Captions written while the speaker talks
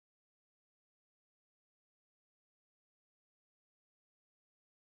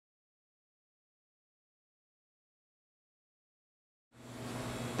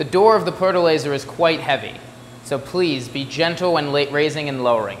The door of the ProtoLaser is quite heavy, so please be gentle when raising and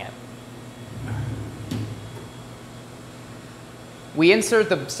lowering it. We insert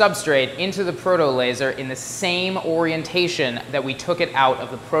the substrate into the ProtoLaser in the same orientation that we took it out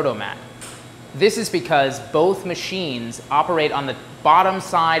of the ProtoMat. This is because both machines operate on the bottom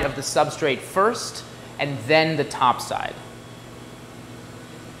side of the substrate first and then the top side.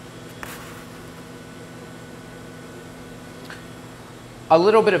 A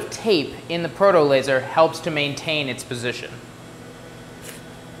little bit of tape in the ProtoLaser helps to maintain its position.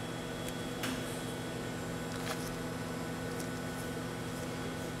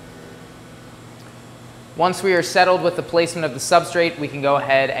 Once we are settled with the placement of the substrate, we can go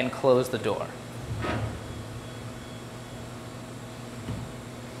ahead and close the door.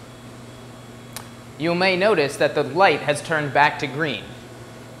 You may notice that the light has turned back to green.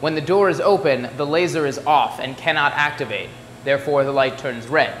 When the door is open, the laser is off and cannot activate. Therefore, the light turns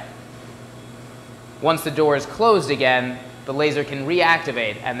red. Once the door is closed again, the laser can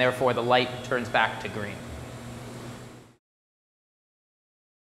reactivate, and therefore the light turns back to green.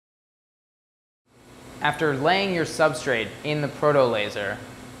 After laying your substrate in the ProtoLaser,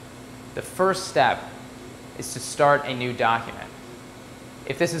 the first step is to start a new document.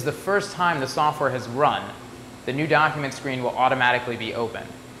 If this is the first time the software has run, the new document screen will automatically be open.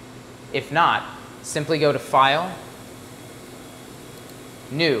 If not, simply go to File,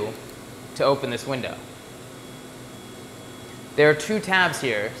 New, to open this window. There are two tabs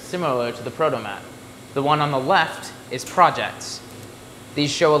here similar to the ProtoMat. The one on the left is Projects.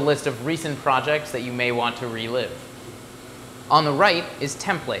 These show a list of recent projects that you may want to relive. On the right is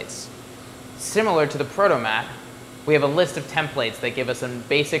Templates. Similar to the ProtoMat, we have a list of templates that give us a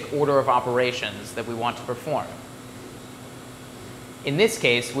basic order of operations that we want to perform. In this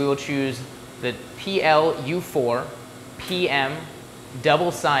case, we will choose the PLU4 PM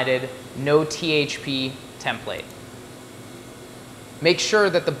double-sided no THP template. Make sure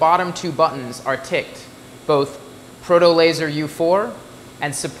that the bottom two buttons are ticked, both ProtoLaser U4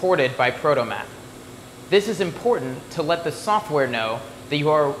 and supported by ProtoMat. This is important to let the software know that you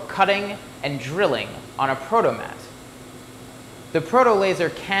are cutting and drilling on a ProtoMat. The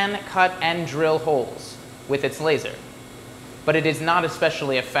ProtoLaser can cut and drill holes with its laser, but it is not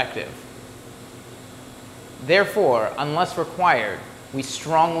especially effective. Therefore, unless required, we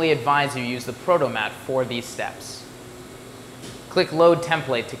strongly advise you use the ProtoMat for these steps. Click Load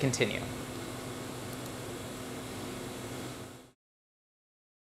Template to continue.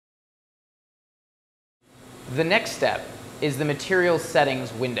 The next step is the Material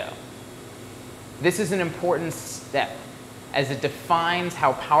Settings window. This is an important step as it defines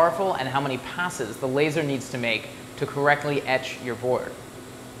how powerful and how many passes the laser needs to make to correctly etch your board.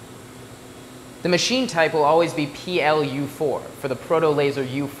 The machine type will always be PLU4 for the ProtoLaser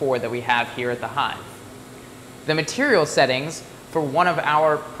U4 that we have here at the Hive. The material settings for one of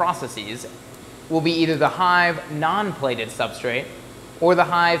our processes will be either the Hive non-plated substrate or the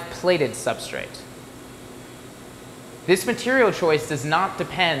Hive plated substrate. This material choice does not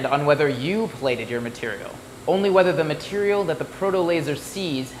depend on whether you plated your material, only whether the material that the ProtoLaser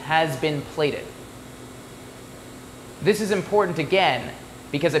sees has been plated. This is important again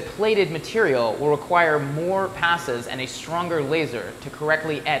because a plated material will require more passes and a stronger laser to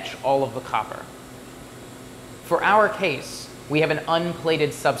correctly etch all of the copper. For our case, we have an unplated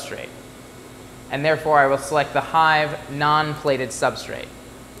substrate, and therefore I will select the Hive non-plated substrate.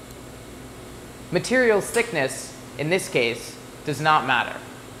 Material thickness in this case does not matter,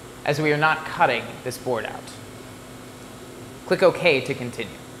 as we are not cutting this board out. Click OK to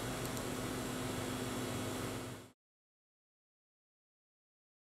continue.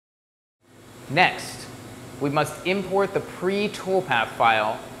 Next, we must import the pre-toolpath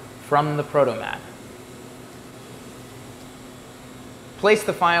file from the ProtoMat. Place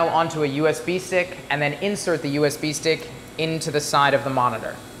the file onto a USB stick and then insert the USB stick into the side of the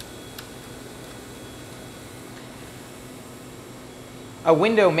monitor. A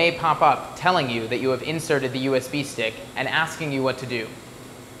window may pop up telling you that you have inserted the USB stick and asking you what to do.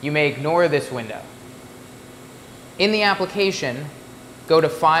 You may ignore this window. In the application, go to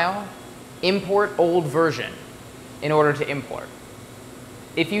File, Import Old Version in order to import.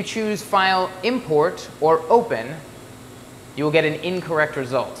 If you choose File, Import, or Open, you will get an incorrect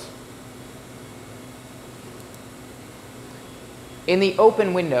result. In the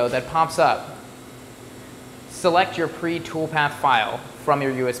Open window that pops up, select your pre-toolpath file from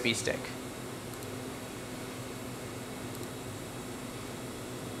your USB stick.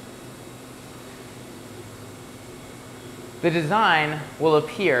 The design will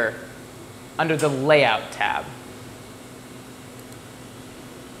appear under the Layout tab.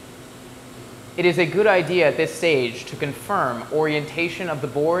 It is a good idea at this stage to confirm orientation of the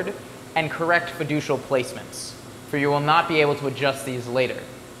board and correct fiducial placements, for you will not be able to adjust these later.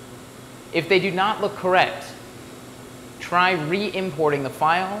 If they do not look correct, try re-importing the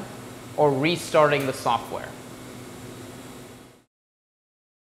file or restarting the software.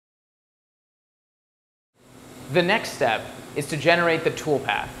 The next step is to generate the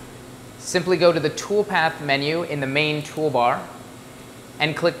toolpath. Simply go to the toolpath menu in the main toolbar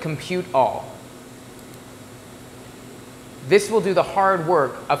and click Compute All. This will do the hard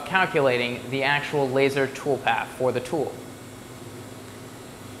work of calculating the actual laser toolpath for the tool.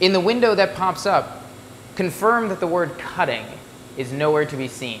 In the window that pops up, confirm that the word cutting is nowhere to be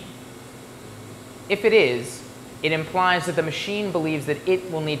seen. If it is, it implies that the machine believes that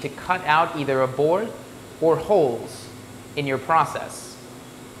it will need to cut out either a board or holes in your process.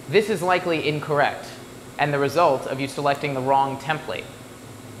 This is likely incorrect and the result of you selecting the wrong template.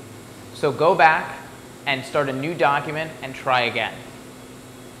 So go back and start a new document and try again.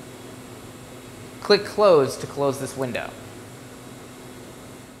 Click Close to close this window.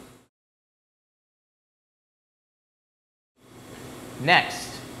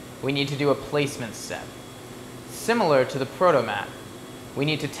 Next, we need to do a placement step. Similar to the ProtoMat, we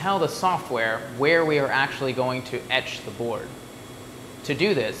need to tell the software where we are actually going to etch the board. To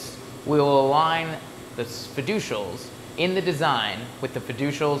do this, we will align the fiducials in the design with the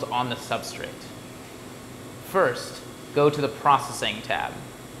fiducials on the substrate. First, go to the Processing tab.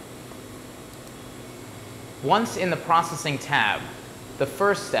 Once in the Processing tab, the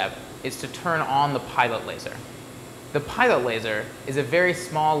first step is to turn on the pilot laser. The pilot laser is a very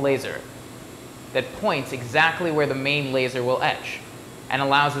small laser that points exactly where the main laser will etch and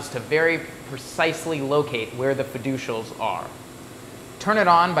allows us to very precisely locate where the fiducials are. Turn it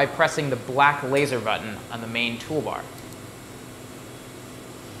on by pressing the black laser button on the main toolbar.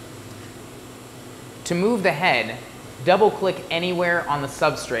 To move the head, double-click anywhere on the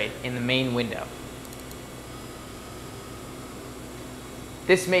substrate in the main window.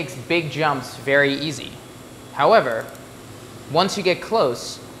 This makes big jumps very easy. However, once you get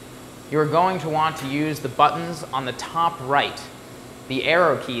close, you're going to want to use the buttons on the top right. The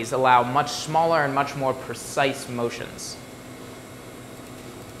arrow keys allow much smaller and much more precise motions.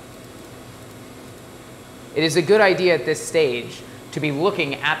 It is a good idea at this stage to be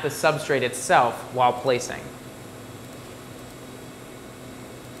looking at the substrate itself while placing.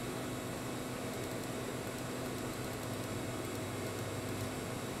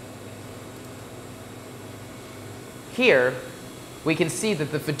 Here, we can see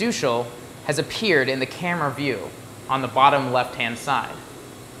that the fiducial has appeared in the camera view on the bottom left-hand side.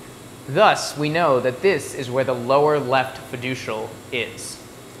 Thus, we know that this is where the lower left fiducial is.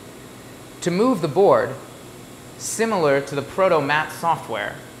 To move the board, similar to the ProtoMat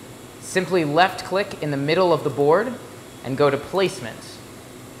software, simply left-click in the middle of the board and go to Placement.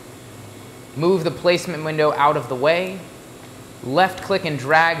 Move the placement window out of the way, left-click and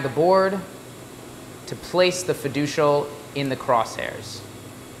drag the board to place the fiducial in the crosshairs.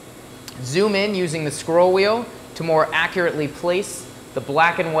 Zoom in using the scroll wheel to more accurately place the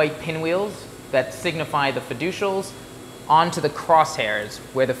black and white pinwheels that signify the fiducials onto the crosshairs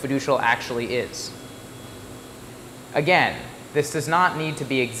where the fiducial actually is. Again, this does not need to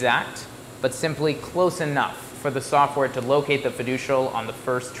be exact, but simply close enough for the software to locate the fiducial on the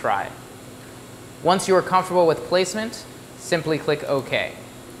first try. Once you are comfortable with placement, simply click OK.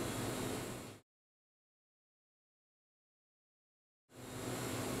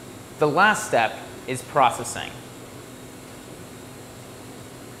 The last step is processing.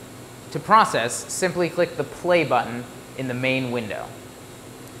 To process, simply click the Play button in the main window.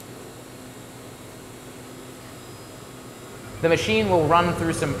 The machine will run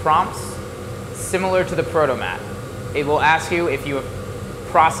through some prompts similar to the ProtoMat. It will ask you if you have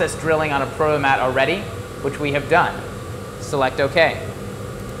processed drilling on a ProtoMat already, which we have done. Select OK.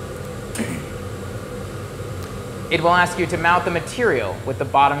 It will ask you to mount the material with the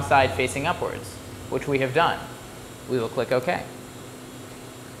bottom side facing upwards, which we have done. We will click OK.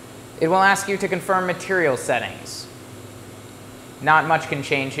 It will ask you to confirm material settings. Not much can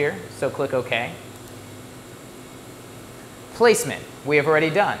change here, so click OK. Placement, we have already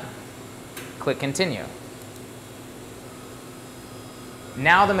done. Click Continue.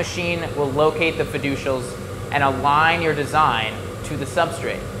 Now the machine will locate the fiducials and align your design to the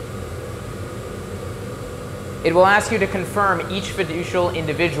substrate. It will ask you to confirm each fiducial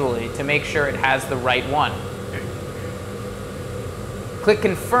individually to make sure it has the right one. Click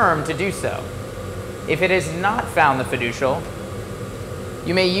Confirm to do so. If it has not found the fiducial,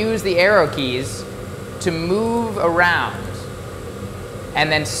 you may use the arrow keys to move around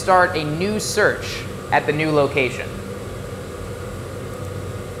and then start a new search at the new location.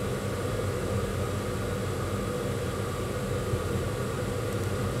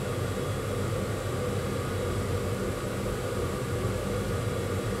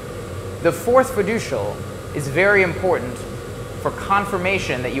 The fourth fiducial is very important for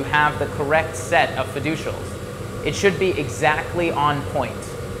confirmation that you have the correct set of fiducials. It should be exactly on point.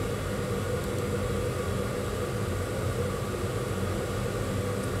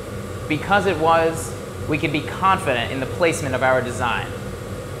 Because it was, we can be confident in the placement of our design,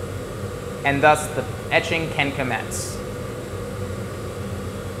 and thus the etching can commence.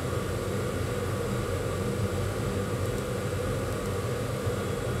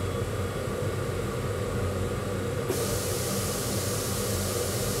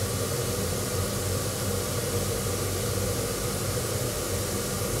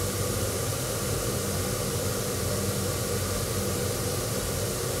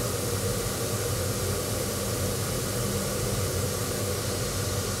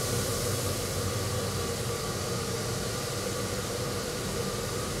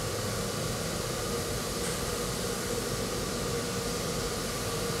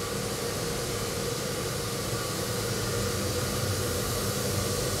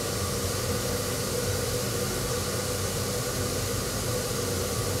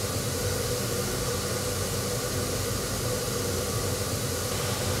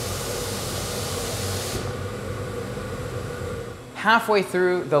 Halfway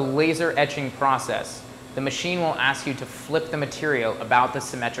through the laser etching process, the machine will ask you to flip the material about the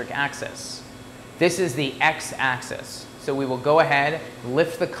symmetric axis. This is the x-axis. So we will go ahead,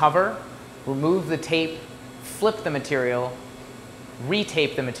 lift the cover, remove the tape, flip the material,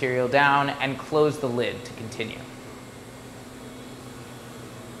 retape the material down, and close the lid to continue.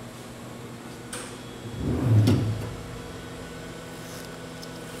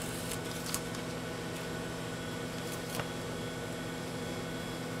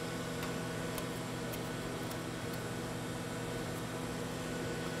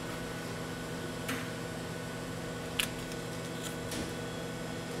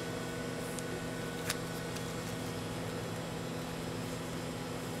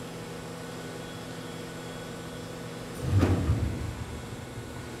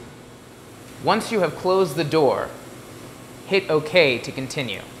 Once you have closed the door, hit OK to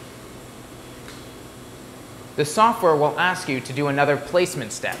continue. The software will ask you to do another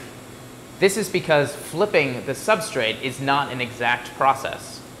placement step. This is because flipping the substrate is not an exact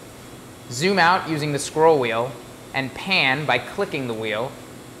process. Zoom out using the scroll wheel and pan by clicking the wheel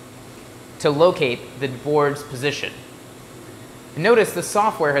to locate the board's position. Notice the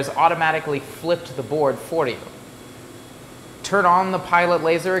software has automatically flipped the board for you. Turn on the pilot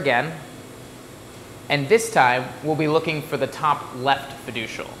laser again, and this time we'll be looking for the top left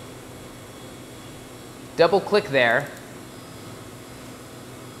fiducial. Double-click there,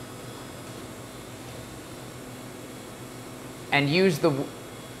 and use the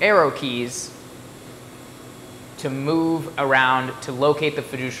arrow keys to move around to locate the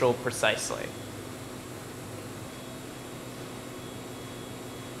fiducial precisely.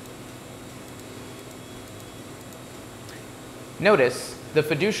 Notice the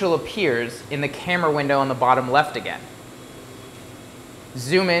fiducial appears in the camera window on the bottom left again.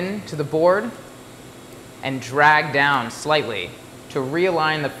 Zoom in to the board and drag down slightly to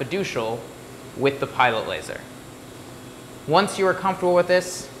realign the fiducial with the pilot laser. Once you are comfortable with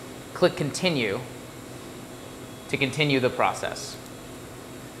this, click Continue to continue the process.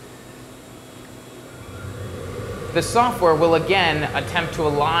 The software will again attempt to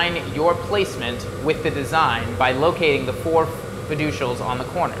align your placement with the design by locating the 4 fiducials on the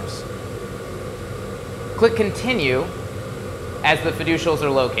corners. Click Continue as the fiducials are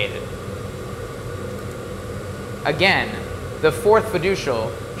located. Again, the 4th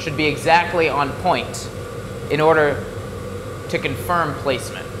fiducial should be exactly on point in order to confirm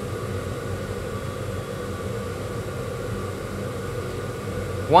placement.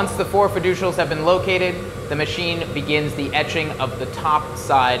 Once the 4 fiducials have been located, the machine begins the etching of the top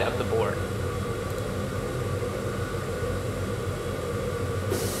side of the board.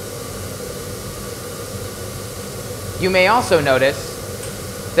 You may also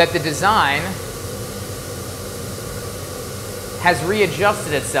notice that the design has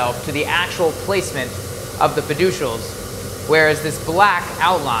readjusted itself to the actual placement of the fiducials, whereas this black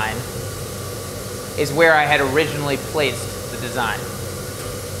outline is where I had originally placed the design.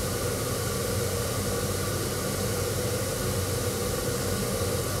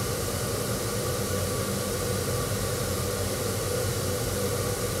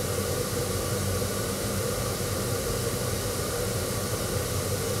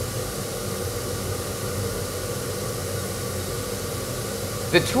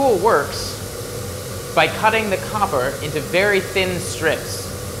 The tool works by cutting the copper into very thin strips.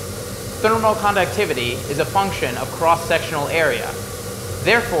 Thermal conductivity is a function of cross-sectional area.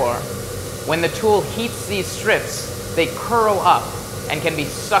 Therefore, when the tool heats these strips, they curl up and can be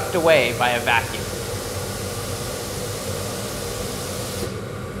sucked away by a vacuum.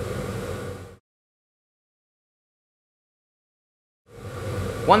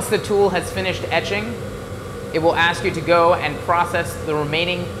 Once the tool has finished etching, it will ask you to go and process the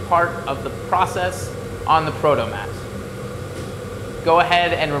remaining part of the process on the ProtoMat. Go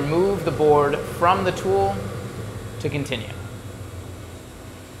ahead and remove the board from the tool to continue.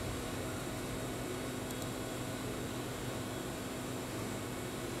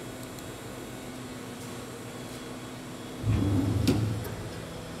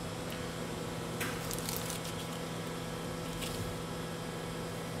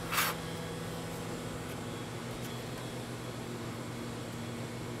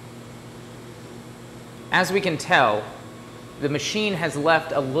 As we can tell, the machine has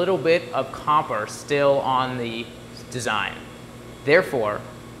left a little bit of copper still on the design. Therefore,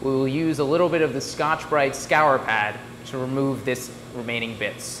 we will use a little bit of the Scotch-Brite scour pad to remove this remaining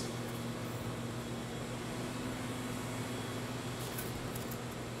bits.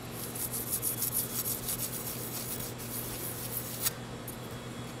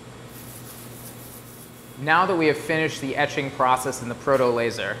 Now that we have finished the etching process in the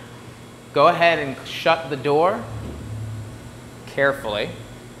ProtoLaser, go ahead and shut the door carefully,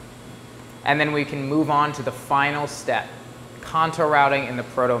 and then we can move on to the final step, contour routing in the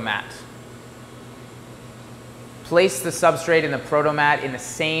ProtoMat. Place the substrate in the ProtoMat in the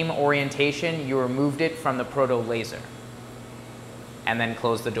same orientation you removed it from the ProtoLaser, and then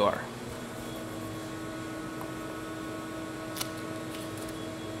close the door.